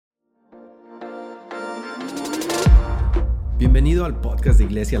Bienvenido al podcast de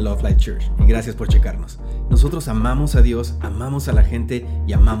Iglesia Love Life Church y gracias por checarnos. Nosotros amamos a Dios, amamos a la gente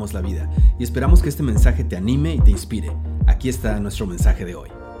y amamos la vida. Y esperamos que este mensaje te anime y te inspire. Aquí está nuestro mensaje de hoy.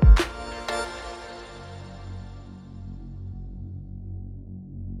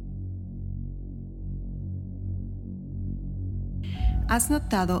 ¿Has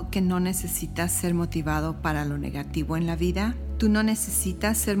notado que no necesitas ser motivado para lo negativo en la vida? Tú no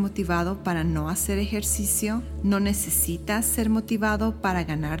necesitas ser motivado para no hacer ejercicio, no necesitas ser motivado para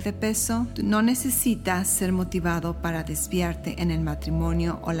ganar de peso, tú no necesitas ser motivado para desviarte en el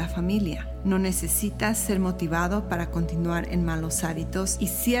matrimonio o la familia, no necesitas ser motivado para continuar en malos hábitos y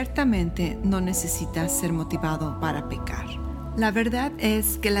ciertamente no necesitas ser motivado para pecar. La verdad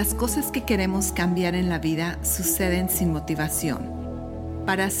es que las cosas que queremos cambiar en la vida suceden sin motivación.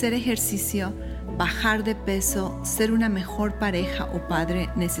 Para hacer ejercicio, bajar de peso, ser una mejor pareja o padre,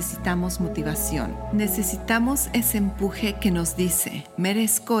 necesitamos motivación. Necesitamos ese empuje que nos dice,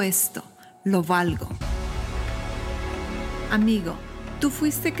 merezco esto, lo valgo. Amigo, tú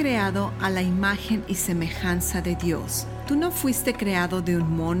fuiste creado a la imagen y semejanza de Dios. Tú no fuiste creado de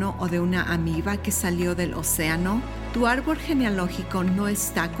un mono o de una amiba que salió del océano. Tu árbol genealógico no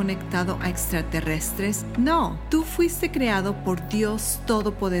está conectado a extraterrestres. No, tú fuiste creado por Dios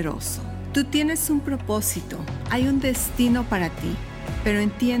Todopoderoso. Tú tienes un propósito, hay un destino para ti, pero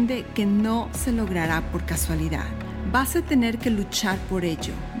entiende que no se logrará por casualidad. Vas a tener que luchar por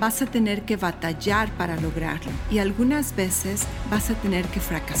ello, vas a tener que batallar para lograrlo y algunas veces vas a tener que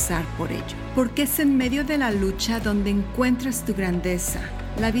fracasar por ello. Porque es en medio de la lucha donde encuentras tu grandeza.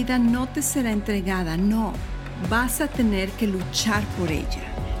 La vida no te será entregada, no. Vas a tener que luchar por ella.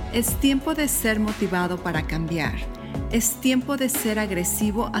 Es tiempo de ser motivado para cambiar. Es tiempo de ser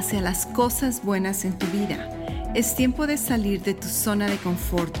agresivo hacia las cosas buenas en tu vida. Es tiempo de salir de tu zona de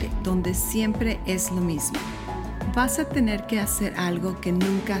confort, donde siempre es lo mismo. Vas a tener que hacer algo que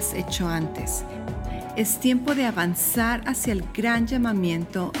nunca has hecho antes. Es tiempo de avanzar hacia el gran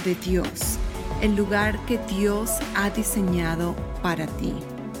llamamiento de Dios, el lugar que Dios ha diseñado para ti.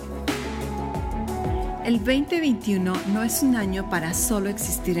 El 2021 no es un año para solo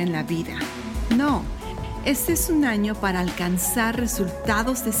existir en la vida. No, este es un año para alcanzar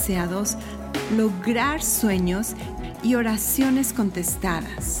resultados deseados, lograr sueños y oraciones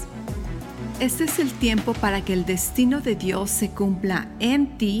contestadas. Este es el tiempo para que el destino de Dios se cumpla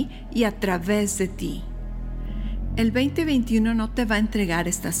en ti y a través de ti. El 2021 no te va a entregar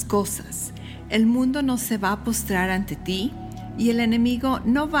estas cosas. El mundo no se va a postrar ante ti y el enemigo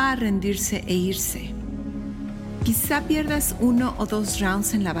no va a rendirse e irse. Quizá pierdas 1 o 2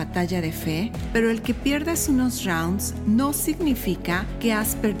 rounds en la batalla de fe, pero el que pierdas unos rounds no significa que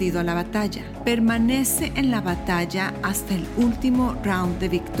has perdido la batalla. Permanece en la batalla hasta el último round de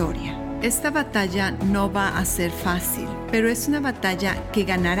victoria. Esta batalla no va a ser fácil, pero es una batalla que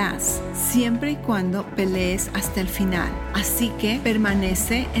ganarás siempre y cuando pelees hasta el final. Así que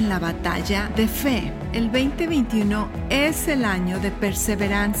permanece en la batalla de fe. El 2021 es el año de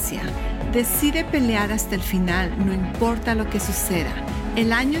perseverancia. Decide pelear hasta el final, no importa lo que suceda.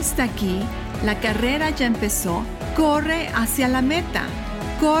 El año está aquí, la carrera ya empezó, corre hacia la meta,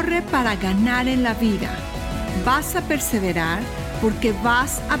 corre para ganar en la vida. Vas a perseverar porque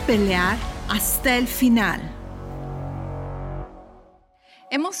vas a pelear hasta el final.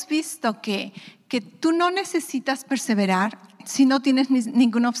 Hemos visto que tú no necesitas perseverar si no tienes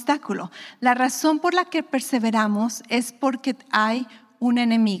ningún obstáculo. La razón por la que perseveramos es porque hay un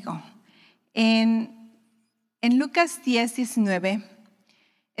enemigo. En Lucas 10:19,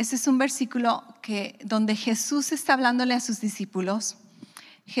 ese es un versículo donde Jesús está hablándole a sus discípulos.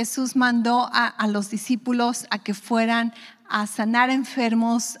 Jesús mandó a los discípulos a que fueran a sanar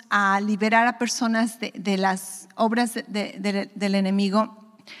enfermos, a liberar a personas de las obras del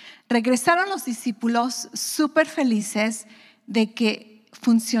enemigo. Regresaron los discípulos súper felices de que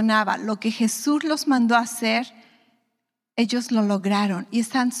funcionaba. Lo que Jesús los mandó a hacer, ellos lo lograron y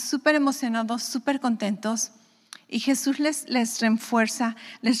están súper emocionados, súper contentos. Y Jesús les refuerza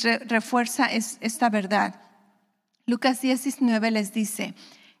esta verdad. Lucas 10:19 les dice: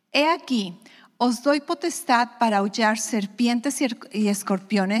 He aquí, os doy potestad para aullar serpientes y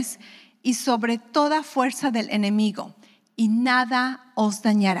escorpiones y sobre toda fuerza del enemigo, y nada os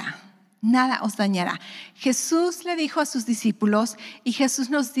dañará. Nada os dañará. Jesús le dijo a sus discípulos, y Jesús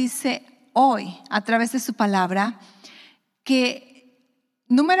nos dice hoy, a través de su palabra, que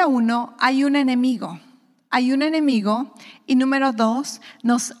número 1, hay un enemigo. Hay un enemigo y número 2,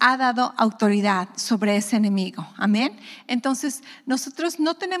 nos ha dado autoridad sobre ese enemigo. Amén. Entonces, nosotros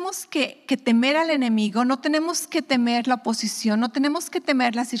no tenemos que temer al enemigo, no tenemos que temer la oposición, no tenemos que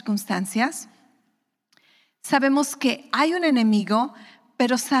temer las circunstancias. Sabemos que hay un enemigo,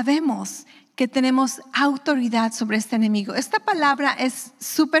 pero sabemos que tenemos autoridad sobre este enemigo. Esta palabra es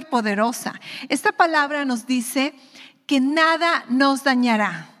súper poderosa. Esta palabra nos dice que nada nos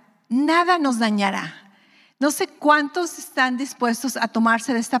dañará. Nada nos dañará. No sé cuántos están dispuestos a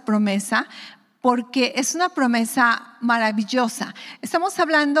tomarse de esta promesa, porque es una promesa maravillosa. Estamos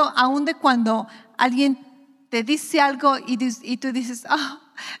hablando aún de cuando alguien te dice algo y tú dices,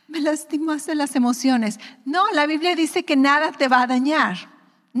 me lastimaste las emociones. No, la Biblia dice que nada te va a dañar.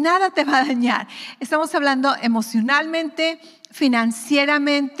 Nada te va a dañar. Estamos hablando emocionalmente,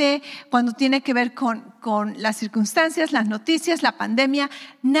 financieramente, cuando tiene que ver con las circunstancias, las noticias, la pandemia.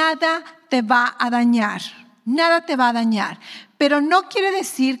 Nada te va a dañar. Nada te va a dañar. Pero no quiere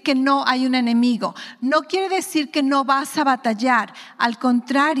decir que no hay un enemigo. No quiere decir que no vas a batallar. Al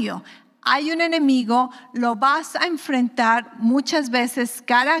contrario, hay un enemigo, lo vas a enfrentar muchas veces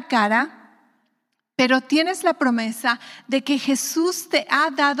cara a cara, pero tienes la promesa de que Jesús te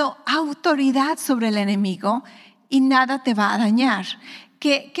ha dado autoridad sobre el enemigo y nada te va a dañar.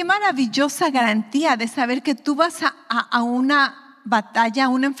 Qué maravillosa garantía de saber que tú vas a una batalla, a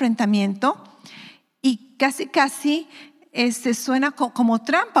un enfrentamiento, y casi suena como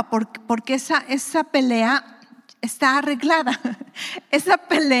trampa, porque esa pelea está arreglada. Esa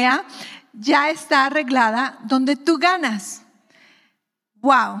pelea ya está arreglada donde tú ganas.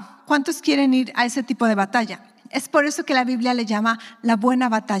 Wow, ¿cuántos quieren ir a ese tipo de batalla? Es por eso que la Biblia le llama la buena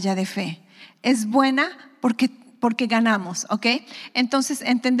batalla de fe. Es buena porque ganamos, ¿ok? Entonces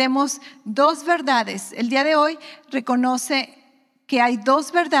entendemos dos verdades. El día de hoy reconoce que hay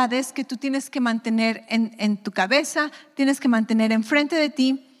dos verdades que tú tienes que mantener en tu cabeza, tienes que mantener enfrente de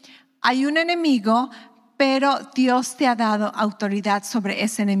ti. Hay un enemigo, pero Dios te ha dado autoridad sobre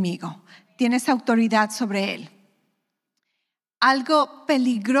ese enemigo. Tienes autoridad sobre él. Algo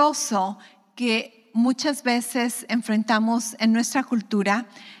peligroso que muchas veces enfrentamos en nuestra cultura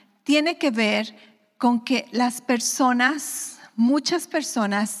tiene que ver con que las personas, muchas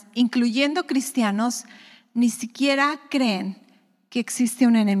personas, incluyendo cristianos, ni siquiera creen que existe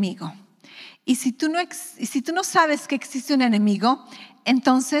un enemigo. Y si tú no sabes que existe un enemigo,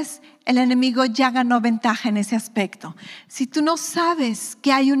 entonces el enemigo ya ganó ventaja en ese aspecto. Si tú no sabes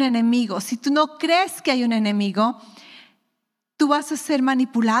que hay un enemigo, si tú no crees que hay un enemigo, tú vas a ser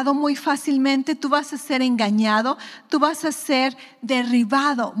manipulado muy fácilmente, tú vas a ser engañado, tú vas a ser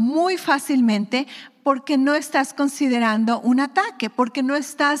derribado muy fácilmente porque no estás considerando un ataque, porque no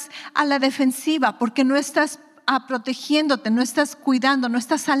estás a la defensiva, porque no estás protegiéndote, no estás cuidando, no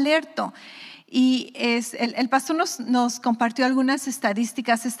estás alerto. Y el pastor nos compartió algunas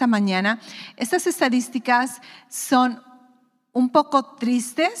estadísticas esta mañana. Estas estadísticas son un poco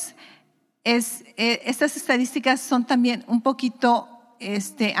tristes. Estas estadísticas son también un poquito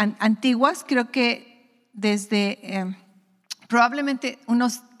antiguas. Creo que desde probablemente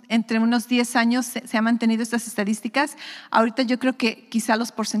entre unos 10 años se han mantenido estas estadísticas. Ahorita yo creo que quizá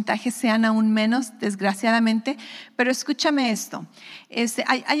los porcentajes sean aún menos, desgraciadamente. Pero escúchame esto.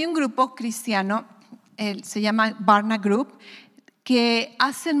 Hay un grupo cristiano, se llama Barna Group, que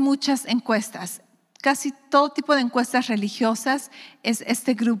hacen muchas encuestas. Casi todo tipo de encuestas religiosas.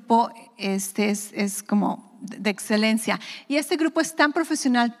 Este grupo es como de excelencia. Y este grupo es tan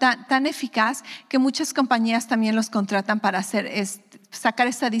profesional, tan eficaz, que muchas compañías también los contratan para sacar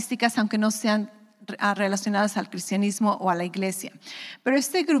estadísticas, aunque no sean relacionadas al cristianismo o a la iglesia. Pero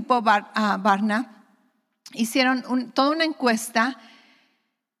este grupo, Barna, hicieron toda una encuesta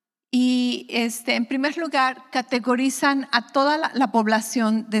y en primer lugar categorizan a toda la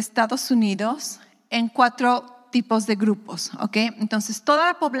población de Estados Unidos en 4 tipos de grupos, ¿ok? Entonces, toda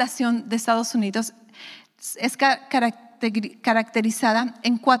la población de Estados Unidos es caracterizada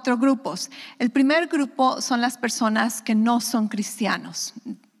en 4 grupos. El primer grupo son las personas que no son cristianos.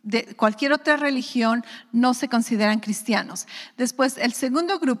 De cualquier otra religión no se consideran cristianos. Después, el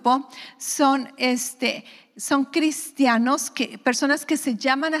segundo grupo son cristianos, personas que se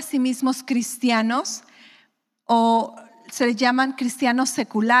llaman a sí mismos cristianos, o se les llaman cristianos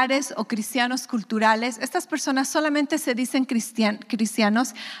seculares o cristianos culturales. Estas personas solamente se dicen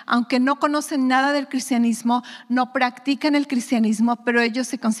cristianos, aunque no conocen nada del cristianismo, no practican el cristianismo, pero ellos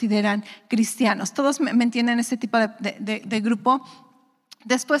se consideran cristianos. Todos me entienden ese tipo de grupo.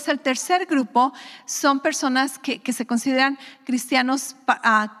 Después, el tercer grupo son personas que se consideran cristianos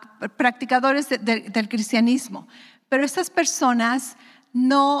practicadores del cristianismo, pero estas personas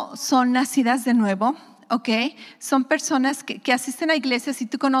no son nacidas de nuevo. ¿ok? Son personas que asisten a iglesias y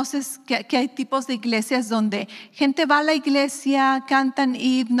tú conoces que hay tipos de iglesias donde gente va a la iglesia, cantan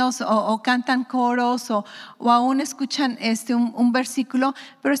himnos o cantan coros o aún escuchan un versículo,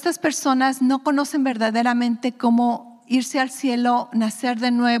 pero estas personas no conocen verdaderamente cómo irse al cielo, nacer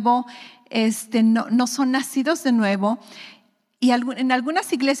de nuevo, no son nacidos de nuevo. Y en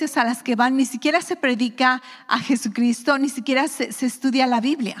algunas iglesias a las que van ni siquiera se predica a Jesucristo, ni siquiera se estudia la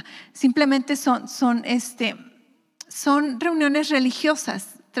Biblia. Simplemente son reuniones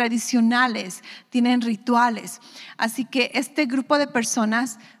religiosas, tradicionales, tienen rituales. Así que este grupo de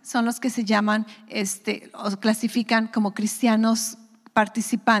personas son los que se llaman, o clasifican como cristianos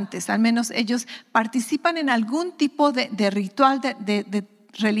participantes. Al menos ellos participan en algún tipo de ritual de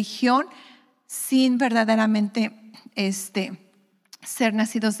religión sin verdaderamente ser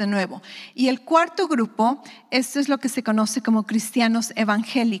nacidos de nuevo. Y el cuarto grupo, esto es lo que se conoce como cristianos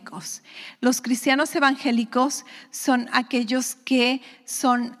evangélicos. Los cristianos evangélicos son aquellos que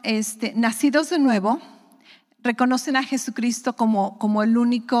son nacidos de nuevo, reconocen a Jesucristo como el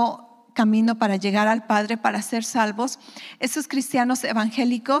único camino para llegar al Padre, para ser salvos. Esos cristianos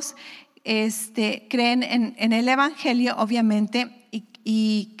evangélicos creen en el Evangelio, obviamente,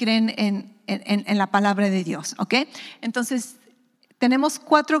 y creen en la palabra de Dios, ¿ok? Entonces, tenemos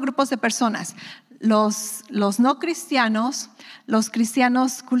 4 grupos de personas: los no cristianos, los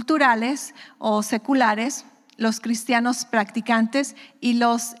cristianos culturales o seculares, los cristianos practicantes y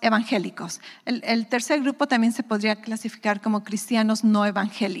los evangélicos. El tercer grupo también se podría clasificar como cristianos no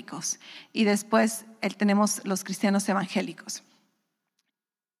evangélicos, y después tenemos los cristianos evangélicos.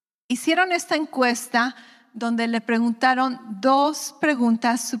 Hicieron esta encuesta donde le preguntaron 2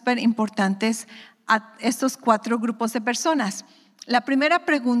 preguntas súper importantes a estos 4 grupos de personas. La primera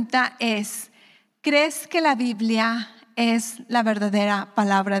pregunta es: ¿crees que la Biblia es la verdadera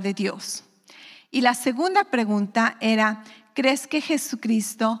palabra de Dios? Y la segunda pregunta era: ¿crees que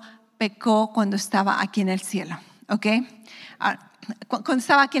Jesucristo pecó cuando estaba aquí en el cielo? ¿Ok? Cuando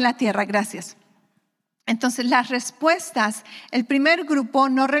estaba aquí en la tierra, gracias. Entonces, las respuestas: el primer grupo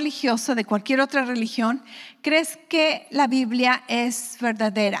no religioso de cualquier otra religión, ¿crees que la Biblia es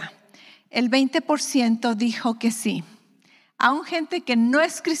verdadera? El 20% dijo que sí. Aún gente que no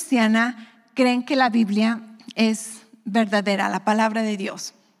es cristiana creen que la Biblia es verdadera, la palabra de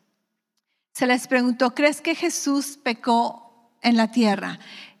Dios. Se les preguntó: ¿crees que Jesús pecó en la tierra?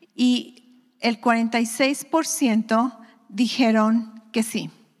 Y el 46% dijeron que sí.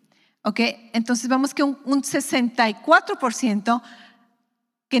 ¿Ok? Entonces vemos que un 64%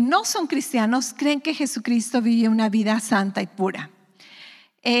 que no son cristianos creen que Jesucristo vivió una vida santa y pura.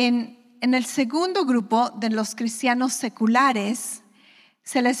 En el segundo grupo de los cristianos seculares,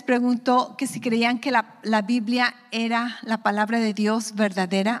 se les preguntó que si creían que la Biblia era la palabra de Dios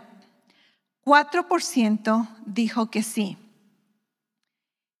verdadera. 4% dijo que sí.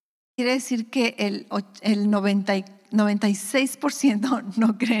 Quiere decir que el 96%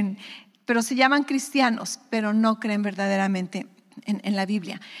 no creen, pero se llaman cristianos, pero no creen verdaderamente en la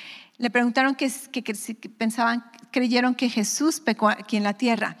Biblia. Le preguntaron que si creyeron que Jesús pecó aquí en la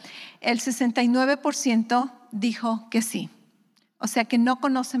tierra. El 69% dijo que sí. O sea que no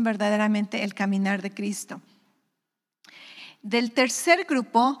conocen verdaderamente el caminar de Cristo. Del tercer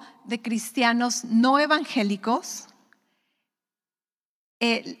grupo de cristianos no evangélicos,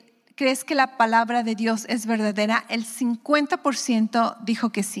 ¿crees que la palabra de Dios es verdadera? El 50%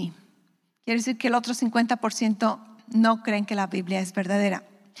 dijo que sí. Quiere decir que el otro 50% no creen que la Biblia es verdadera.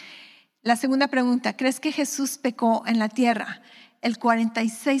 La segunda pregunta: ¿crees que Jesús pecó en la tierra? El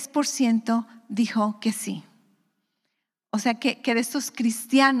 46% dijo que sí. O sea que de estos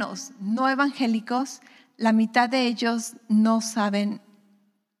cristianos no evangélicos, la mitad de ellos no saben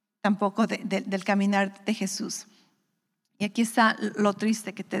tampoco del caminar de Jesús. Y aquí está lo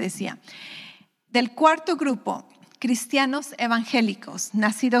triste que te decía. Del cuarto grupo, cristianos evangélicos,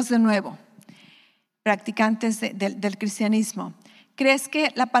 nacidos de nuevo, practicantes del cristianismo, ¿crees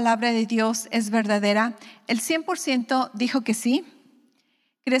que la palabra de Dios es verdadera? El 100% dijo que sí.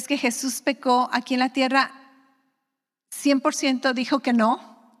 ¿Crees que Jesús pecó aquí en la tierra? 100% dijo que no.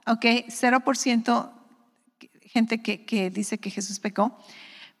 ¿Ok? 0% gente que dice que Jesús pecó.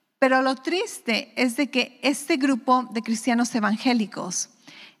 Pero lo triste es de que este grupo de cristianos evangélicos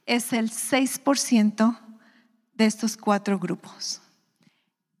es el 6% de estos 4 grupos.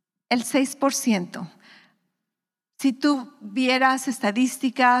 El 6%. Si tú vieras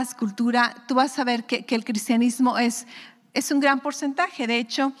estadísticas, cultura, tú vas a ver que el cristianismo es un gran porcentaje. De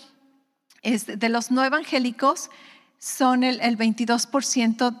hecho, de los no evangélicos son el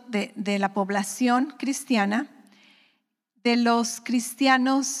 22% de la población cristiana. De los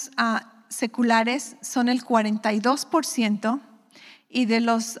cristianos seculares son el 42% y de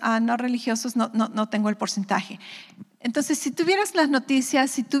los no religiosos no tengo el porcentaje. Entonces, si tuvieras las noticias,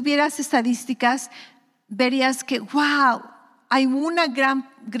 si tuvieras estadísticas, verías que, wow, hay una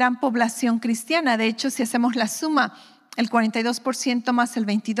gran población cristiana. De hecho, si hacemos la suma, el 42% más el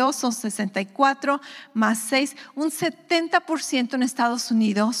 22 son 64, más 6, un 70% en Estados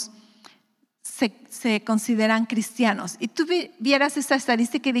Unidos se consideran cristianos. Y tú vieras esta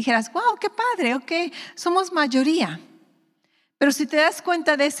estadística y dijeras, wow, qué padre, ok, somos mayoría. Pero si te das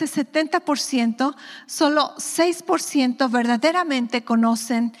cuenta de ese 70%, solo 6% verdaderamente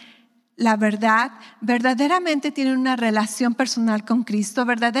conocen la verdad, verdaderamente tienen una relación personal con Cristo,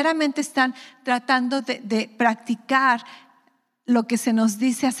 verdaderamente están tratando de practicar lo que se nos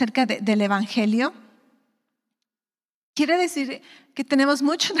dice acerca del Evangelio. Quiere decir que tenemos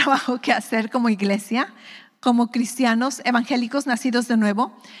mucho trabajo que hacer como iglesia, como cristianos evangélicos nacidos de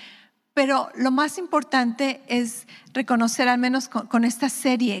nuevo. Pero lo más importante es reconocer, al menos con esta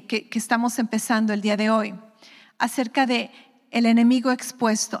serie que estamos empezando el día de hoy, acerca de el enemigo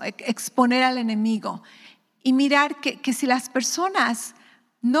expuesto, exponer al enemigo y mirar que si las personas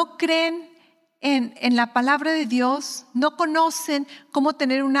no creen en la palabra de Dios, no conocen cómo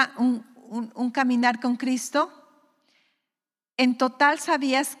tener un caminar con Cristo. En total,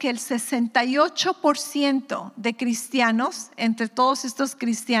 ¿sabías que el 68% de cristianos, entre todos estos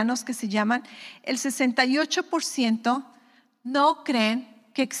cristianos que se llaman, el 68% no creen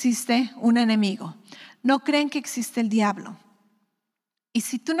que existe un enemigo, no creen que existe el diablo? Y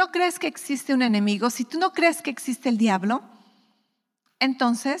si tú no crees que existe un enemigo, si tú no crees que existe el diablo,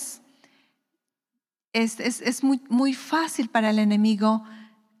 entonces es muy fácil para el enemigo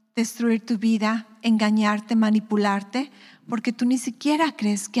destruir tu vida, engañarte, manipularte, porque tú ni siquiera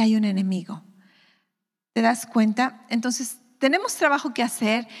crees que hay un enemigo. ¿Te das cuenta? Entonces, tenemos trabajo que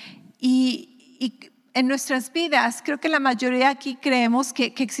hacer y en nuestras vidas, creo que la mayoría aquí creemos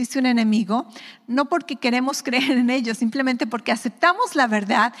que existe un enemigo, no porque queremos creer en ello, simplemente porque aceptamos la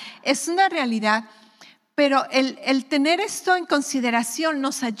verdad, es una realidad. Pero el tener esto en consideración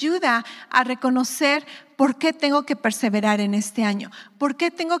nos ayuda a reconocer por qué tengo que perseverar en este año, por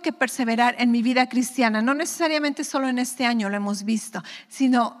qué tengo que perseverar en mi vida cristiana. No necesariamente solo en este año lo hemos visto,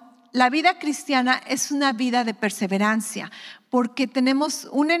 sino la vida cristiana es una vida de perseverancia, porque tenemos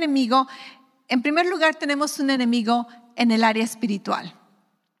un enemigo. En primer lugar, tenemos un enemigo en el área espiritual.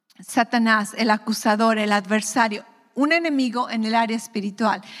 Satanás, el acusador, el adversario. Un enemigo en el área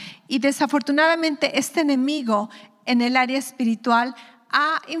espiritual. Y desafortunadamente este enemigo en el área espiritual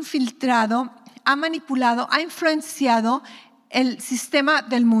ha infiltrado, ha manipulado, ha influenciado el sistema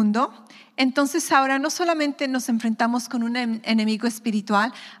del mundo. Entonces ahora no solamente nos enfrentamos con un enemigo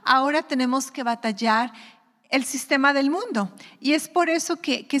espiritual, ahora tenemos que batallar el sistema del mundo. Y es por eso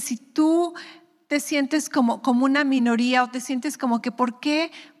que si tú te sientes como una minoría o te sientes como que ¿por qué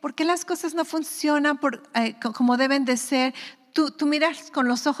las cosas no funcionan como deben de ser? Tú miras con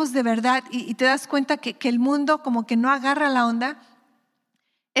los ojos de verdad y te das cuenta que el mundo como que no agarra la onda.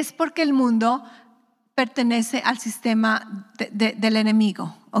 Es porque el mundo pertenece al sistema del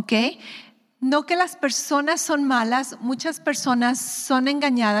enemigo, ¿ok? No que las personas son malas, muchas personas son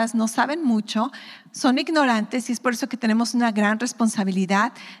engañadas, no saben mucho, son ignorantes y es por eso que tenemos una gran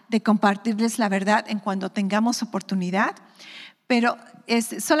responsabilidad de compartirles la verdad en cuando tengamos oportunidad. Pero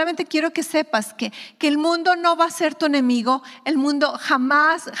solamente quiero que sepas que el mundo no va a ser tu enemigo, el mundo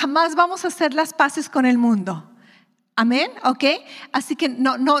jamás vamos a hacer las paces con el mundo. Amén, ¿ok? Así que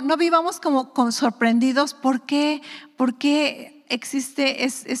no vivamos como sorprendidos. ¿Por qué existe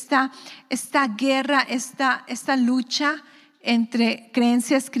esta guerra, esta lucha entre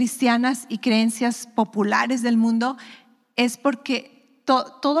creencias cristianas y creencias populares del mundo? Es porque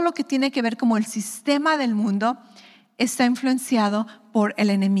todo lo que tiene que ver como el sistema del mundo está influenciado por el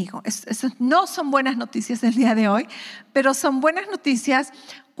enemigo. Esas no son buenas noticias el día de hoy, pero son buenas noticias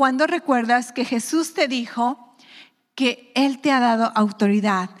cuando recuerdas que Jesús te dijo que Él te ha dado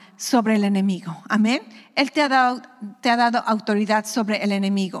autoridad sobre el enemigo. Amén. Él te ha dado autoridad sobre el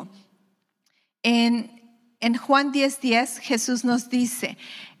enemigo. En Juan 10:10 Jesús nos dice: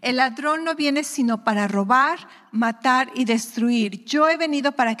 el ladrón no viene sino para robar, matar y destruir. Yo he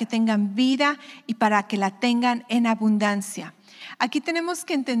venido para que tengan vida y para que la tengan en abundancia. Aquí tenemos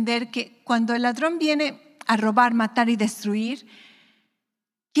que entender que cuando el ladrón viene a robar, matar y destruir,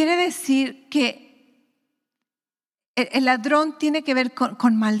 quiere decir que el ladrón tiene que ver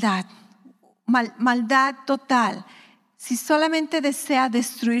con maldad, maldad total. Si solamente desea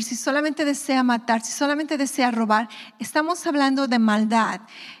destruir, si solamente desea matar, si solamente desea robar, estamos hablando de maldad.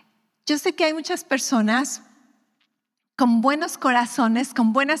 Yo sé que hay muchas personas con buenos corazones,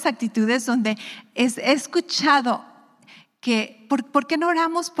 con buenas actitudes, donde he escuchado que, ¿por qué no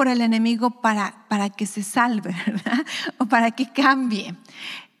oramos por el enemigo para que se salve, ¿verdad? O para que cambie?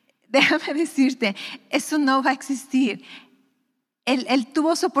 Déjame decirte, eso no va a existir. Él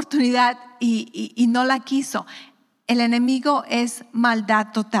tuvo su oportunidad y no la quiso. El enemigo es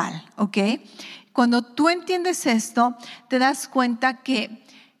maldad total, ¿ok? Cuando tú entiendes esto, te das cuenta que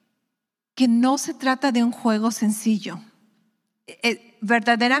no se trata de un juego sencillo.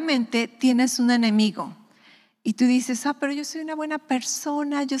 Verdaderamente tienes un enemigo. Y tú dices, pero yo soy una buena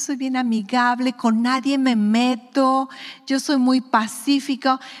persona, yo soy bien amigable, con nadie me meto, yo soy muy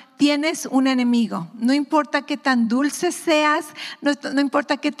pacífico. Tienes un enemigo. No importa qué tan dulce seas, no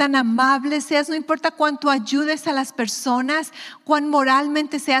importa qué tan amable seas, no importa cuánto ayudes a las personas, cuán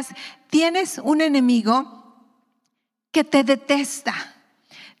moralmente seas, tienes un enemigo que te detesta.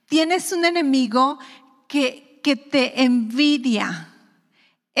 Tienes un enemigo que te envidia.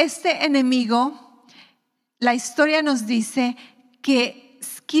 Este enemigo, la historia nos dice que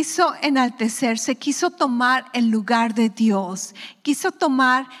quiso enaltecerse, quiso tomar el lugar de Dios, quiso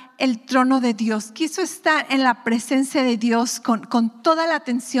tomar el trono de Dios, quiso estar en la presencia de Dios con toda la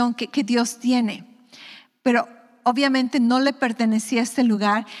atención que Dios tiene. Pero obviamente no le pertenecía a este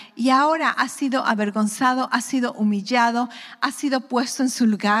lugar y ahora ha sido avergonzado, ha sido humillado, ha sido puesto en su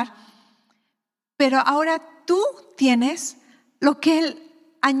lugar. Pero ahora tú tienes lo que él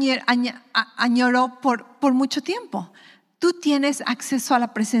añoró por mucho tiempo. Tú tienes acceso a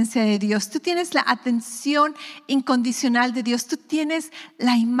la presencia de Dios, tú tienes la atención incondicional de Dios, tú tienes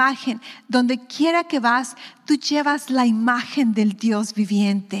la imagen. Donde quiera que vas, tú llevas la imagen del Dios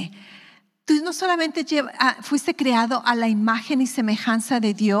viviente. Tú no solamente fuiste creado a la imagen y semejanza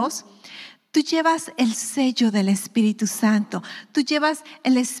de Dios, tú llevas el sello del Espíritu Santo, tú llevas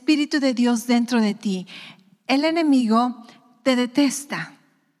el Espíritu de Dios dentro de ti. El enemigo te detesta.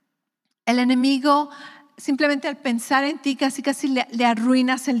 El enemigo, simplemente al pensar en ti, casi le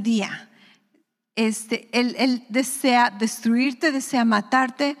arruinas el día. Él desea destruirte, desea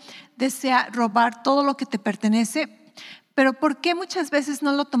matarte, desea robar todo lo que te pertenece. Pero ¿por qué muchas veces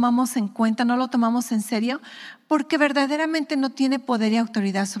no lo tomamos en cuenta, no lo tomamos en serio? Porque verdaderamente no tiene poder y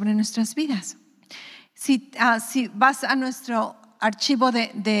autoridad sobre nuestras vidas. Si vas a nuestro archivo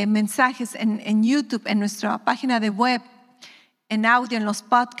de mensajes en YouTube, en nuestra página de web, en audio, en los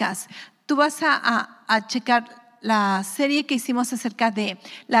podcasts, tú vas a checar la serie que hicimos acerca de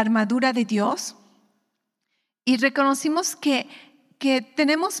la armadura de Dios y reconocimos que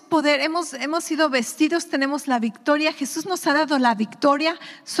tenemos poder, hemos sido vestidos, tenemos la victoria. Jesús nos ha dado la victoria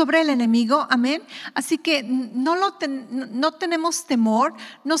sobre el enemigo, amén. Así que no tenemos temor,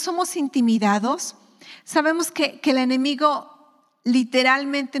 no somos intimidados. Sabemos que el enemigo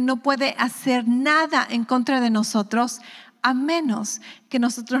literalmente no puede hacer nada en contra de nosotros, a menos que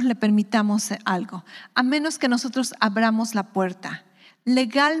nosotros le permitamos algo, a menos que nosotros abramos la puerta.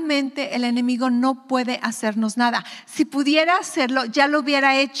 Legalmente el enemigo no puede hacernos nada. Si pudiera hacerlo, ya lo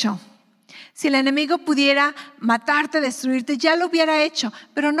hubiera hecho. Si el enemigo pudiera matarte, destruirte, ya lo hubiera hecho,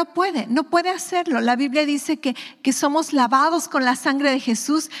 pero no puede hacerlo. La Biblia dice que somos lavados con la sangre de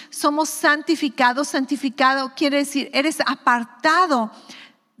Jesús, somos santificados. Santificado quiere decir, eres apartado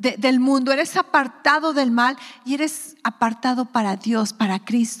del mundo, eres apartado del mal y eres apartado para Dios, para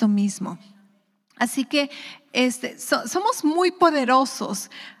Cristo mismo. Así que somos muy poderosos,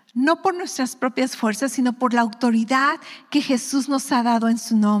 no por nuestras propias fuerzas, sino por la autoridad que Jesús nos ha dado en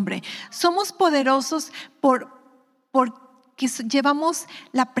su nombre. Somos poderosos porque llevamos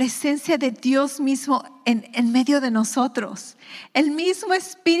la presencia de Dios mismo en medio de nosotros. El mismo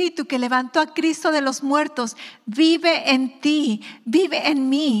Espíritu que levantó a Cristo de los muertos vive en ti, vive en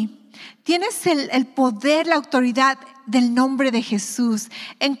mí. Tienes el poder, la autoridad del nombre de Jesús.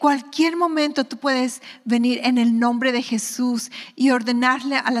 En cualquier momento tú puedes venir en el nombre de Jesús y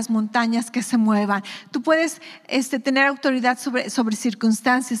ordenarle a las montañas que se muevan. Tú puedes tener autoridad sobre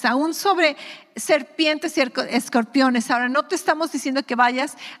circunstancias, aún sobre serpientes y escorpiones. Ahora, no te estamos diciendo que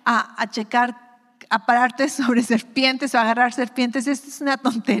vayas a checar, a pararte sobre serpientes o agarrar serpientes. Esto es una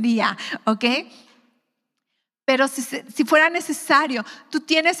tontería, ¿ok? Pero si fuera necesario, tú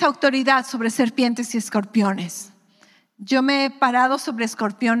tienes autoridad sobre serpientes y escorpiones. Yo me he parado sobre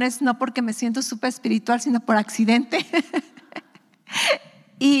escorpiones no porque me siento súper espiritual, sino por accidente.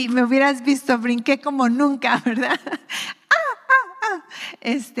 Y me hubieras visto, brinqué como nunca, ¿verdad?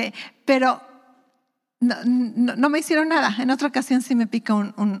 Pero no me hicieron nada. En otra ocasión sí me pica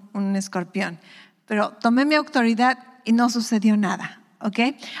un escorpión. Pero tomé mi autoridad y no sucedió nada.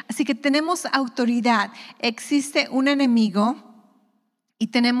 ¿Okay? Así que tenemos autoridad. Existe un enemigo y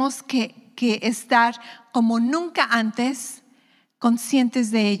tenemos que que estar como nunca antes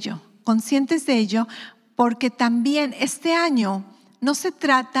conscientes de ello, porque también este año no se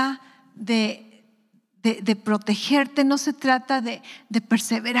trata de protegerte, no se trata de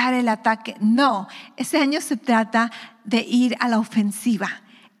perseverar el ataque, no, ese año se trata de ir a la ofensiva.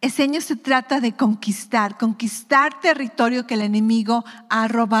 Ese año se trata de conquistar territorio que el enemigo ha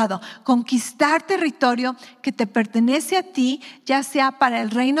robado, conquistar territorio que te pertenece a ti, ya sea para el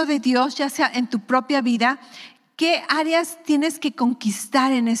reino de Dios, ya sea en tu propia vida. ¿Qué áreas tienes que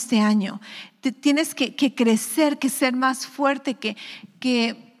conquistar en este año? Tienes que crecer, que ser más fuerte,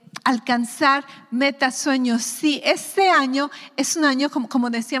 que alcanzar metas, sueños. Sí, este año es un año, como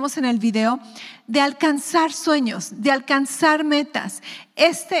decíamos en el video, de alcanzar sueños, de alcanzar metas.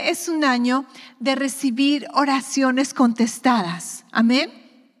 Este es un año de recibir oraciones contestadas. Amén.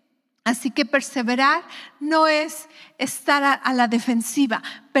 Así que perseverar no es estar a la defensiva.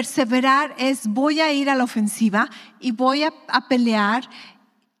 Perseverar es voy a ir a la ofensiva y voy a pelear.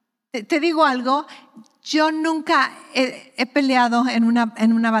 Te digo algo. Yo nunca he peleado en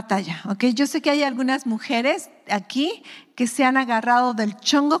una batalla, ¿ok? Yo sé que hay algunas mujeres aquí que se han agarrado del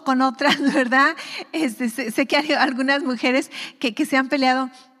chongo con otras, ¿verdad? Sé que hay algunas mujeres que se han peleado.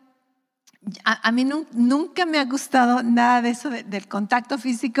 A mí nunca me ha gustado nada de eso del contacto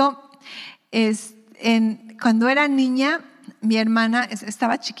físico. Cuando era niña, mi hermana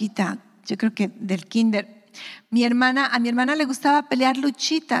estaba chiquita, yo creo que del kinder. A mi hermana le gustaba pelear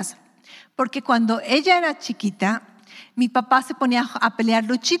luchitas. Porque cuando ella era chiquita, mi papá se ponía a pelear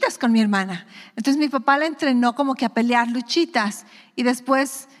luchitas con mi hermana. Entonces mi papá la entrenó como que a pelear luchitas. Y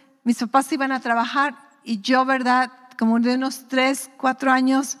después mis papás iban a trabajar y yo, ¿verdad? Como de unos 3, 4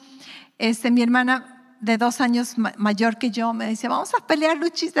 años, mi hermana de 2 años mayor que yo me decía, vamos a pelear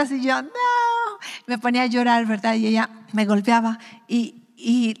luchitas. Y yo, no. Me ponía a llorar, ¿verdad? Y ella me golpeaba.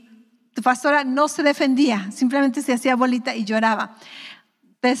 Y tu pastora no se defendía, simplemente se hacía bolita y lloraba.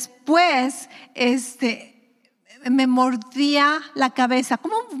 Después, me mordía la cabeza.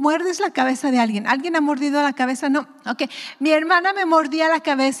 ¿Cómo muerdes la cabeza de alguien? ¿Alguien ha mordido la cabeza? No. Ok. Mi hermana me mordía la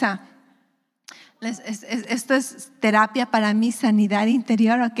cabeza. Esto es terapia para mi sanidad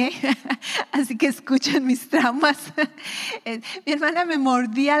interior, ¿ok? Así que escuchen mis traumas. Mi hermana me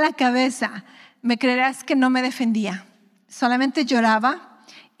mordía la cabeza. Me creerás que no me defendía. Solamente lloraba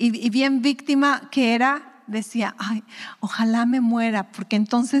y bien víctima que era, decía, ay, ojalá me muera, porque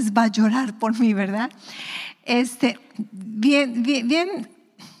entonces va a llorar por mí, ¿verdad? Bien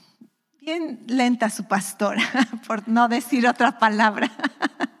lenta su pastora, por no decir otra palabra.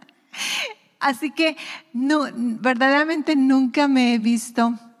 Así que no, verdaderamente nunca me he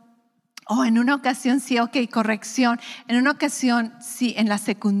visto. En una ocasión sí, ok, corrección. En una ocasión sí, en la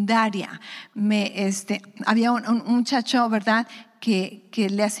secundaria, había un muchacho, ¿verdad?, que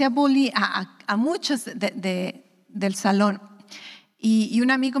le hacía bullying a muchos del salón. Y un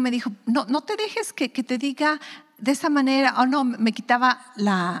amigo me dijo, no te dejes que te diga de esa manera. No, me quitaba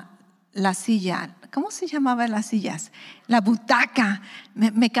la silla. ¿Cómo se llamaban las sillas? La butaca.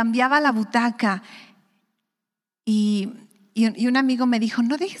 Me cambiaba la butaca. Y un amigo me dijo,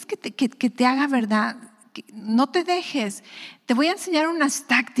 no dejes que te haga, ¿verdad? No te dejes. Te voy a enseñar unas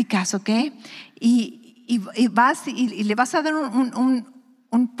tácticas, ¿ok? Y vas y le vas a dar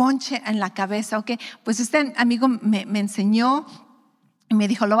un ponche en la cabeza, ¿ok? Pues este amigo me enseñó y me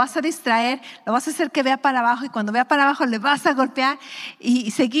dijo, lo vas a distraer, lo vas a hacer que vea para abajo y cuando vea para abajo le vas a golpear.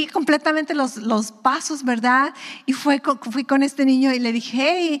 Y seguí completamente los pasos, ¿verdad? Y fui con este niño y le dije,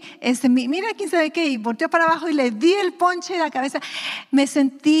 hey, mira quién sabe qué, y volteó para abajo y le di el ponche en la cabeza. Me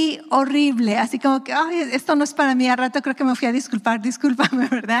sentí horrible, así como que, ay, esto no es para mí. Al rato creo que me fui a disculpar, discúlpame,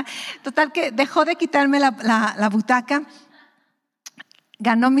 ¿verdad? Total que dejó de quitarme la butaca,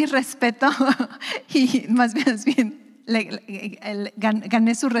 ganó mi respeto y más bien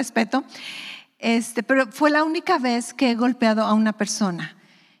gané su respeto, pero fue la única vez que he golpeado a una persona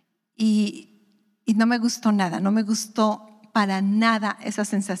y no me gustó nada, no me gustó para nada esa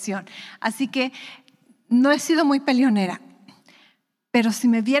sensación. Así que no he sido muy peleonera, pero si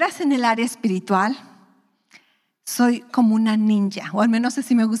me vieras en el área espiritual, soy como una ninja, o al menos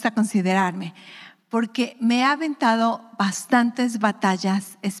así me gusta considerarme, porque me he aventado bastantes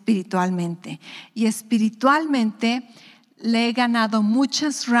batallas espiritualmente. Y espiritualmente le he ganado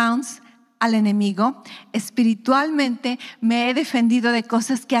muchos rounds al enemigo. Espiritualmente me he defendido de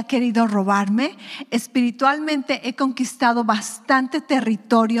cosas que ha querido robarme. Espiritualmente he conquistado bastante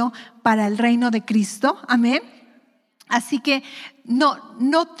territorio para el reino de Cristo. Amén. Así que no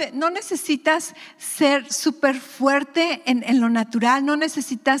necesitas ser súper fuerte en lo natural. No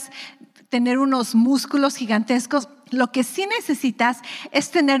necesitas tener unos músculos gigantescos. Lo que sí necesitas es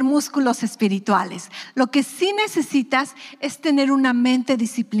tener músculos espirituales. Lo que sí necesitas es tener una mente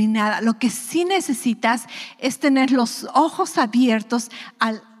disciplinada. Lo que sí necesitas es tener los ojos abiertos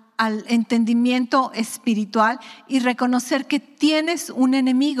al entendimiento espiritual y reconocer que tienes un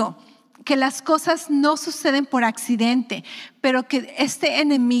enemigo, que las cosas no suceden por accidente, pero que este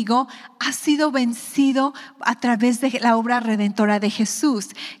enemigo ha sido vencido a través de la obra redentora de Jesús.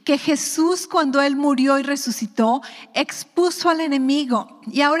 Que Jesús, cuando Él murió y resucitó, expuso al enemigo.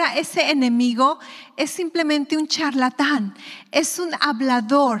 Y ahora ese enemigo es simplemente un charlatán, es un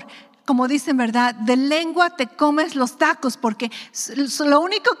hablador. Como dicen, ¿verdad? De lengua te comes los tacos, porque lo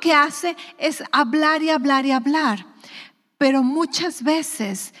único que hace es hablar y hablar y hablar. Pero muchas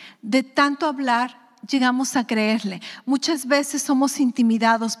veces de tanto hablar llegamos a creerle. Muchas veces somos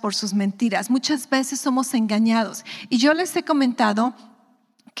intimidados por sus mentiras. Muchas veces somos engañados. Y yo les he comentado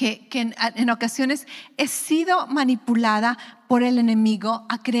que en ocasiones he sido manipulada por el enemigo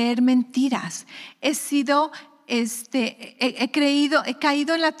a creer mentiras. He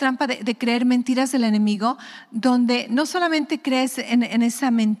caído en la trampa de creer mentiras del enemigo, donde no solamente crees en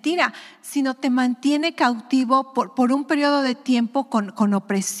esa mentira, sino te mantiene cautivo por un periodo de tiempo con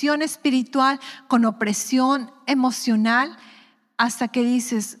opresión espiritual, con opresión emocional, hasta que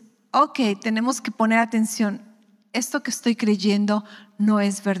dices, ok, tenemos que poner atención. Esto que estoy creyendo no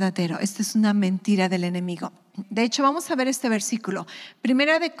es verdadero. Esta es una mentira del enemigo. De hecho, vamos a ver este versículo.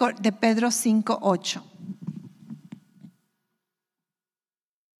 Primera de Pedro 5:8.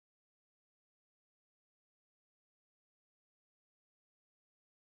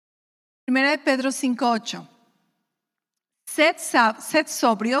 Primera de Pedro 5:8. Sed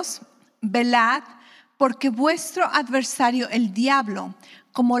sobrios, velad, porque vuestro adversario el diablo,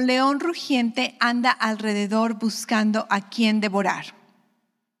 como león rugiente, anda alrededor buscando a quien devorar.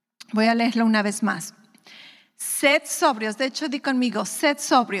 Voy a leerlo una vez más. Sed sobrios, de hecho di conmigo, sed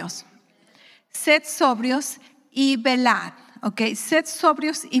sobrios y velad. Okay, sed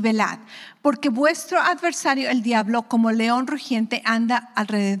sobrios y velad, porque vuestro adversario el diablo, como león rugiente, anda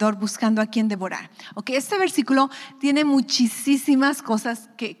alrededor buscando a quien devorar. Okay, este versículo tiene muchísimas cosas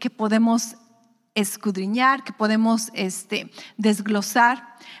que podemos escudriñar, que podemos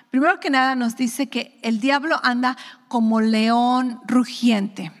desglosar. Primero que nada nos dice que el diablo anda como león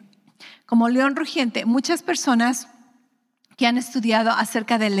rugiente. Como león rugiente. Muchas personas que han estudiado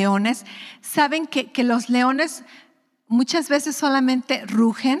acerca de leones saben que los leones muchas veces solamente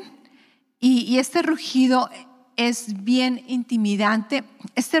rugen y este rugido es bien intimidante,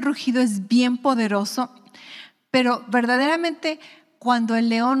 este rugido es bien poderoso, pero verdaderamente cuando el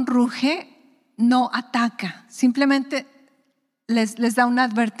león ruge no ataca, simplemente les da una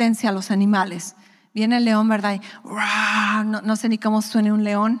advertencia a los animales. Viene el león, ¿verdad? Y, no sé ni cómo suene un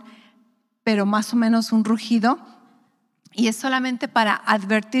león, pero más o menos un rugido, y es solamente para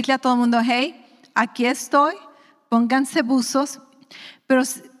advertirle a todo el mundo, hey, aquí estoy. Pónganse buzos,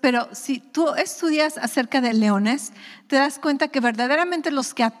 pero si tú estudias acerca de leones, te das cuenta que verdaderamente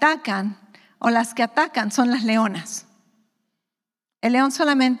los que atacan o las que atacan son las leonas. El león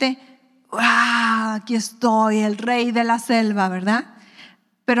solamente, aquí estoy, el rey de la selva, ¿verdad?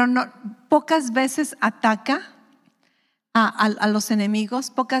 Pero pocas veces ataca a los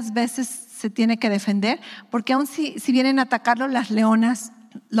enemigos, pocas veces se tiene que defender, porque aun si vienen a atacarlo, las leonas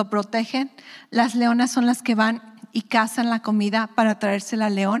lo protegen. Las leonas son las que van y cazan la comida para traérsela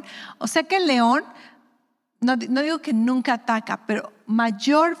al león. O sea que el león, no digo que nunca ataca, pero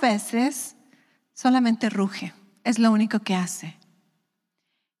mayor veces solamente ruge. Es lo único que hace.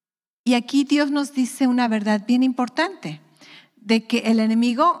 Y aquí Dios nos dice una verdad bien importante, de que el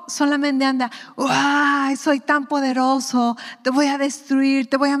enemigo solamente anda, soy tan poderoso, te voy a destruir,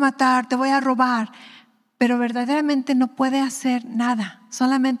 te voy a matar, te voy a robar. Pero verdaderamente no puede hacer nada,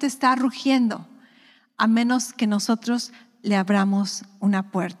 solamente está rugiendo, a menos que nosotros le abramos una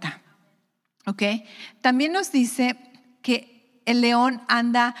puerta. ¿Okay? También nos dice que el león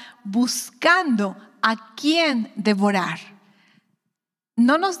anda buscando a quién devorar.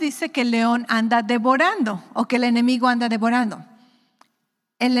 No nos dice que el león anda devorando o que el enemigo anda devorando.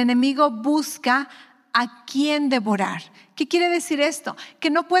 El enemigo busca a quién devorar. ¿Qué quiere decir esto? Que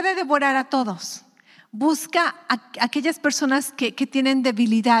no puede devorar a todos. Busca a aquellas personas que tienen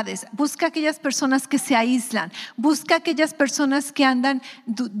debilidades, busca a aquellas personas que se aíslan, busca a aquellas personas que andan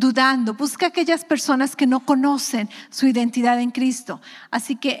dudando, busca a aquellas personas que no conocen su identidad en Cristo.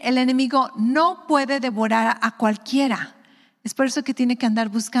 Así que el enemigo no puede devorar a cualquiera. Es por eso que tiene que andar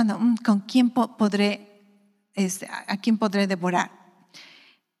buscando con quién a quién podré devorar.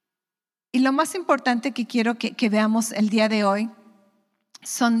 Y lo más importante que quiero que veamos el día de hoy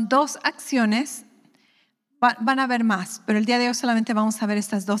son dos acciones Van a haber más, pero el día de hoy solamente vamos a ver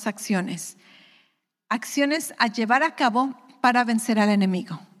estas 2 acciones. Acciones a llevar a cabo para vencer al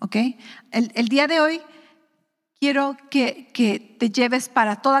enemigo, ¿ok? El día de hoy quiero que te lleves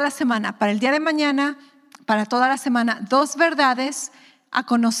para toda la semana, para el día de mañana, para toda la semana, 2 verdades a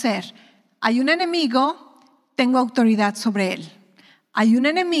conocer. Hay un enemigo, tengo autoridad sobre él. Hay un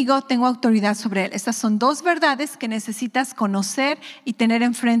enemigo, tengo autoridad sobre él. Estas son 2 verdades que necesitas conocer y tener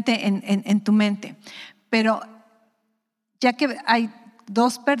enfrente en tu mente. Pero ya que hay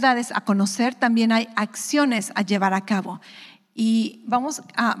 2 verdades a conocer, también hay acciones a llevar a cabo. Y vamos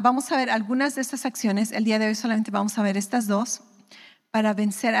a ver algunas de estas acciones. El día de hoy solamente vamos a ver estas 2 para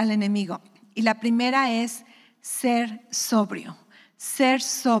vencer al enemigo. Y la primera es ser sobrio. Ser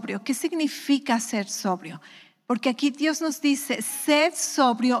sobrio. ¿Qué significa ser sobrio? Porque aquí Dios nos dice, sed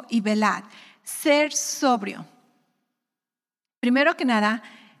sobrio y velad. Ser sobrio. Primero que nada,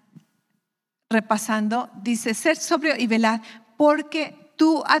 repasando, dice, ser sobrio y velad, porque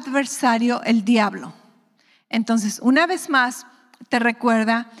tu adversario, el diablo. Entonces, una vez más, te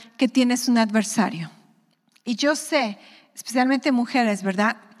recuerda que tienes un adversario. Y yo sé, especialmente mujeres,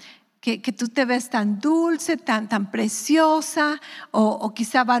 ¿verdad?, que tú te ves tan dulce, tan preciosa, o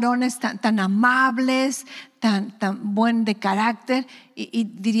quizá varones tan amables, tan buen de carácter, y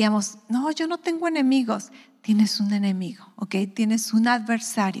diríamos, no, yo no tengo enemigos. Tienes un enemigo, ¿ok? Tienes un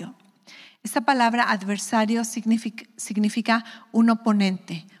adversario. Esta palabra adversario significa un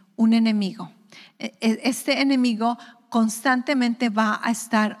oponente, un enemigo. Este enemigo constantemente va a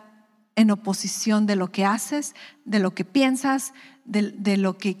estar en oposición de lo que haces, de lo que piensas, de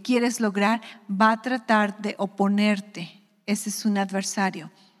lo que quieres lograr. Va a tratar de oponerte. Ese es un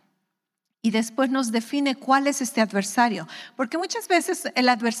adversario. Y después nos define cuál es este adversario. Porque muchas veces el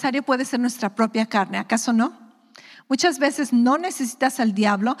adversario puede ser nuestra propia carne, ¿acaso no? Muchas veces no necesitas al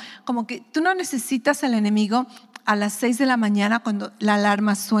diablo, como que tú no necesitas al enemigo a las 6 de la mañana cuando la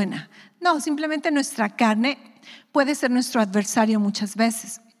alarma suena. No, simplemente nuestra carne puede ser nuestro adversario muchas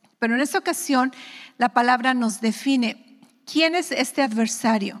veces. Pero en esta ocasión la palabra nos define quién es este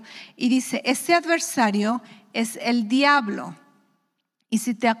adversario. Y dice, este adversario es el diablo. Y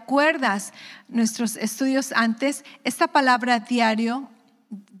si te acuerdas nuestros estudios antes, esta palabra diablo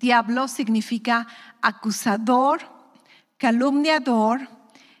significa acusador, calumniador,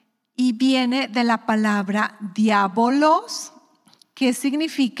 y viene de la palabra diabolos, que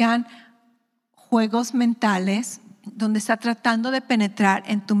significan juegos mentales, donde está tratando de penetrar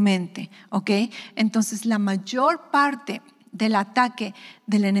en tu mente, ¿ok? Entonces la mayor parte del ataque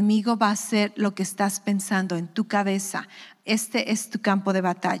del enemigo va a ser lo que estás pensando en tu cabeza. Este es tu campo de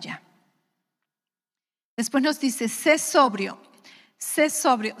batalla. Después nos dice, sé sobrio. Sé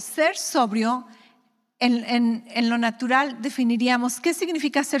sobrio. Ser sobrio, en lo natural definiríamos, ¿qué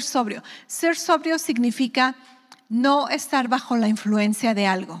significa ser sobrio? Ser sobrio significa no estar bajo la influencia de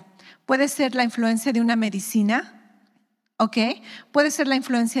algo. Puede ser la influencia de una medicina, ¿ok? Puede ser la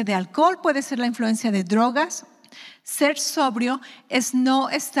influencia de alcohol, puede ser la influencia de drogas. Ser sobrio es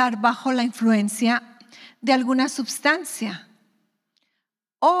no estar bajo la influencia de alguna sustancia.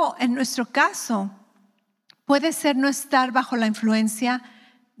 O en nuestro caso, puede ser no estar bajo la influencia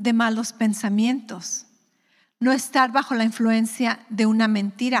de malos pensamientos, no estar bajo la influencia de una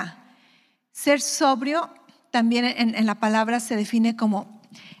mentira. Ser sobrio también en la palabra se define como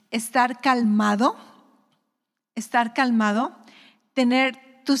estar calmado,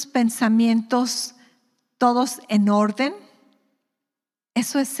 tener tus pensamientos todos en orden.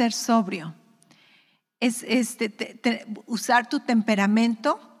 Eso es ser sobrio. Es usar tu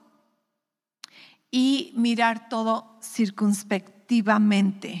temperamento y mirar todo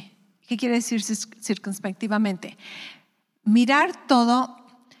circunspectivamente. ¿Qué quiere decir circunspectivamente? Mirar todo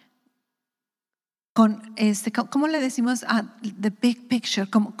con, ¿cómo le decimos? The big picture,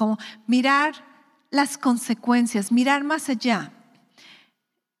 como mirar las consecuencias, mirar más allá.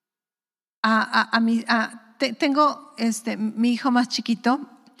 Tengo mi hijo más chiquito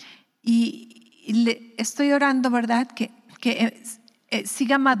y estoy orando, ¿verdad? Que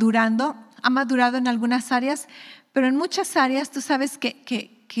siga madurando. Ha madurado en algunas áreas, pero en muchas áreas tú sabes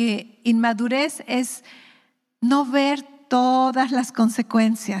que inmadurez es no ver todas las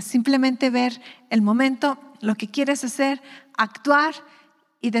consecuencias, simplemente ver el momento, lo que quieres hacer, actuar,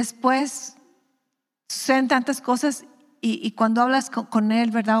 y después suceden tantas cosas y cuando hablas con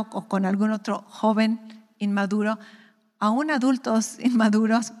él, ¿verdad? O con algún otro joven inmaduro, aún adultos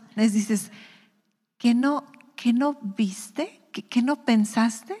inmaduros, les dices, ¿que no viste? ¿Que no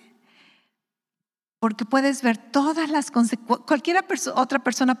pensaste? Porque puedes ver todas las consecuencias. Cualquier otra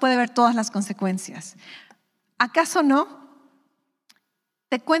persona puede ver todas las consecuencias. ¿Acaso no?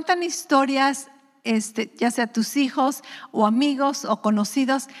 Te cuentan historias ya sea tus hijos o amigos o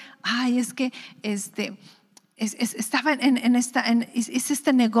conocidos, es que estaba hice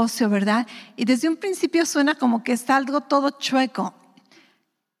este negocio, ¿verdad? Y desde un principio suena como que está algo todo chueco.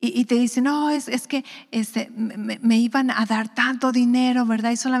 Y te dicen, no, es que me iban a dar tanto dinero,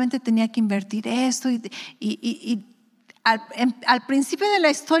 ¿verdad? Y solamente tenía que invertir esto. Y al principio de la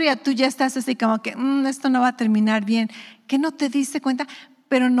historia tú ya estás así como que esto no va a terminar bien. ¿Que no te diste cuenta?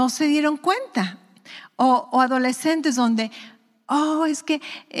 Pero no se dieron cuenta. O adolescentes donde, es que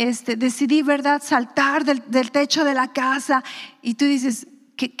decidí, ¿verdad?, saltar del techo de la casa. Y tú dices,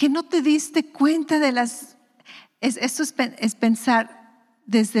 que no te diste cuenta de las... Esto es pensar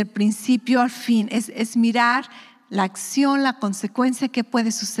desde el principio al fin, es mirar la acción, la consecuencia que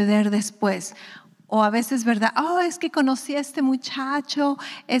puede suceder después. O a veces, ¿verdad? Es que conocí a este muchacho.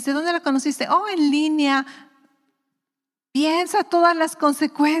 ¿Dónde lo conociste? En línea. Piensa todas las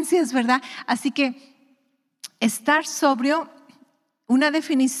consecuencias, ¿verdad? Así que estar sobrio, una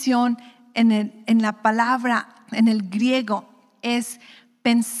definición en la palabra, en el griego, es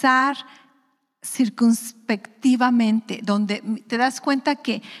pensar circunspectivamente, donde te das cuenta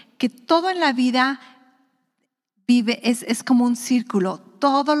que todo en la vida es como un círculo.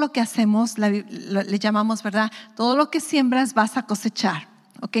 Todo lo que hacemos le llamamos, ¿verdad? Todo lo que siembras vas a cosechar.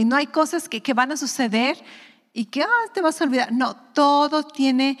 ¿Okay? No hay cosas que van a suceder y que te vas a olvidar. No, todo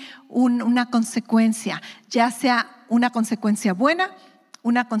tiene una consecuencia, ya sea una consecuencia buena,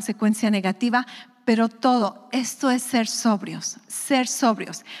 una consecuencia negativa, pero todo esto es ser sobrios.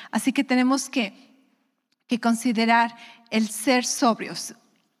 Así que tenemos que considerar el ser sobrios.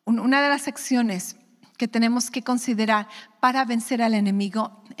 Una de las acciones que tenemos que considerar para vencer al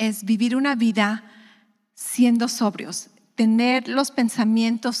enemigo es vivir una vida siendo sobrios, tener los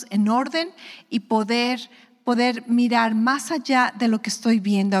pensamientos en orden y poder mirar más allá de lo que estoy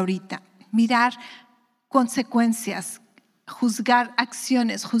viendo ahorita, mirar consecuencias, juzgar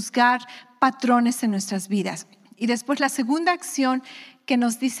acciones, juzgar patrones en nuestras vidas. Y después la segunda acción que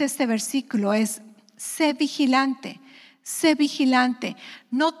nos dice este versículo es: sé vigilante.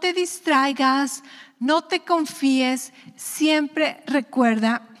 No te distraigas, no te confíes, siempre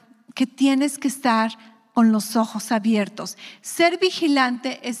recuerda que tienes que estar con los ojos abiertos. Ser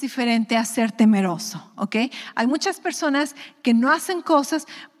vigilante es diferente a ser temeroso, ¿ok? Hay muchas personas que no hacen cosas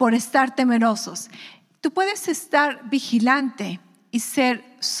por estar temerosos. Tú puedes estar vigilante y ser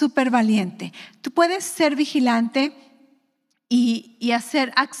súper valiente. Tú puedes ser vigilante y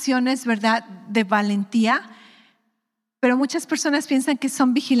hacer acciones, ¿verdad?, de valentía, pero muchas personas piensan que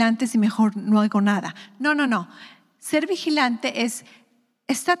son vigilantes y mejor no hago nada. No. Ser vigilante es: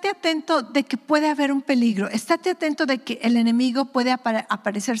 estate atento de que puede haber un peligro, estate atento de que el enemigo puede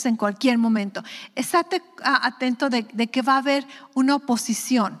aparecerse en cualquier momento, estate atento de que va a haber una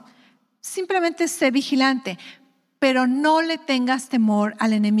oposición. Simplemente sé vigilante, pero no le tengas temor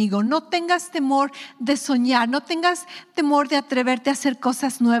al enemigo, no tengas temor de soñar, no tengas temor de atreverte a hacer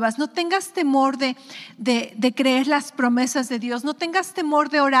cosas nuevas, no tengas temor de creer las promesas de Dios, no tengas temor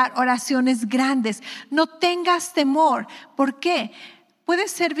de orar oraciones grandes, no tengas temor. ¿Por qué?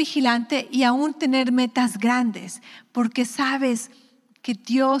 Puedes ser vigilante y aún tener metas grandes, porque sabes que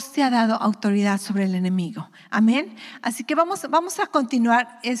Dios te ha dado autoridad sobre el enemigo. Amén. Así que vamos a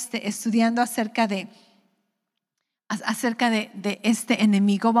continuar estudiando acerca de este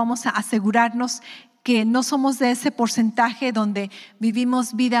enemigo. Vamos a asegurarnos que no somos de ese porcentaje donde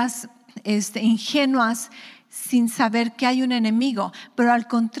vivimos vidas ingenuas sin saber que hay un enemigo, pero al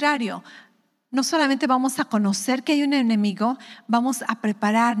contrario, no solamente vamos a conocer que hay un enemigo, vamos a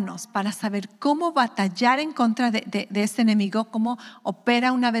prepararnos para saber cómo batallar en contra de este enemigo, cómo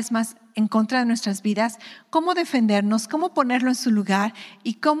opera una vez más en contra de nuestras vidas, cómo defendernos, cómo ponerlo en su lugar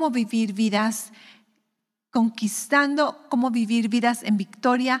y cómo vivir vidas conquistando, cómo vivir vidas en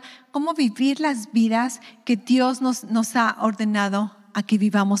victoria, cómo vivir las vidas que Dios nos ha ordenado a que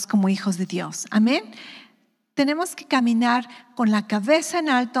vivamos como hijos de Dios. Amén. Tenemos que caminar con la cabeza en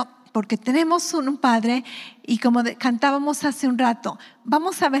alto porque tenemos un Padre y como cantábamos hace un rato,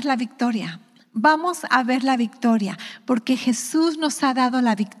 vamos a ver la victoria. Vamos a ver la victoria porque Jesús nos ha dado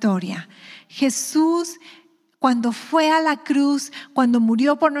la victoria. Jesús, cuando fue a la cruz, cuando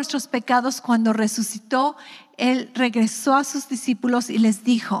murió por nuestros pecados, cuando resucitó, Él regresó a sus discípulos y les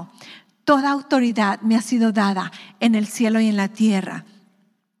dijo: toda autoridad me ha sido dada en el cielo y en la tierra.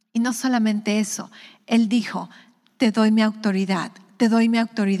 Y no solamente eso, Él dijo: te doy mi autoridad.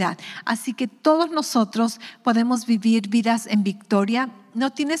 Así que todos nosotros podemos vivir vidas en victoria.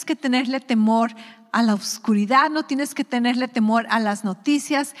 No tienes que tenerle temor a la oscuridad, no tienes que tenerle temor a las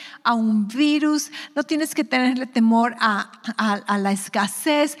noticias, a un virus, no tienes que tenerle temor a la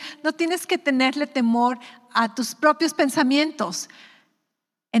escasez, no tienes que tenerle temor a tus propios pensamientos.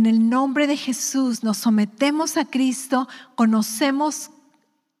 En el nombre de Jesús nos sometemos a Cristo, conocemos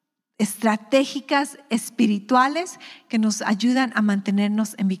estratégicas espirituales que nos ayudan a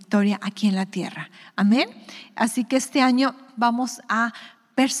mantenernos en victoria aquí en la tierra. Amén. Así que este año vamos a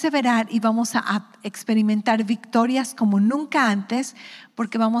perseverar y vamos a experimentar victorias como nunca antes,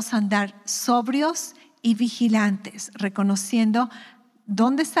 porque vamos a andar sobrios y vigilantes, reconociendo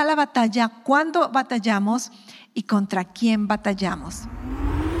dónde está la batalla, cuándo batallamos y contra quién batallamos.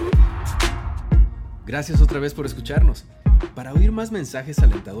 Gracias otra vez por escucharnos. Para oír más mensajes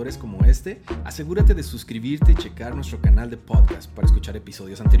alentadores como este, asegúrate de suscribirte y checar nuestro canal de podcast para escuchar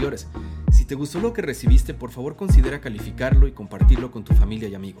episodios anteriores. Si te gustó lo que recibiste, por favor considera calificarlo y compartirlo con tu familia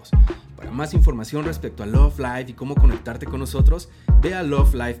y amigos. Para más información respecto a Love Life y cómo conectarte con nosotros, ve a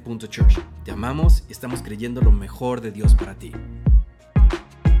lovelife.church. Te amamos y estamos creyendo lo mejor de Dios para ti.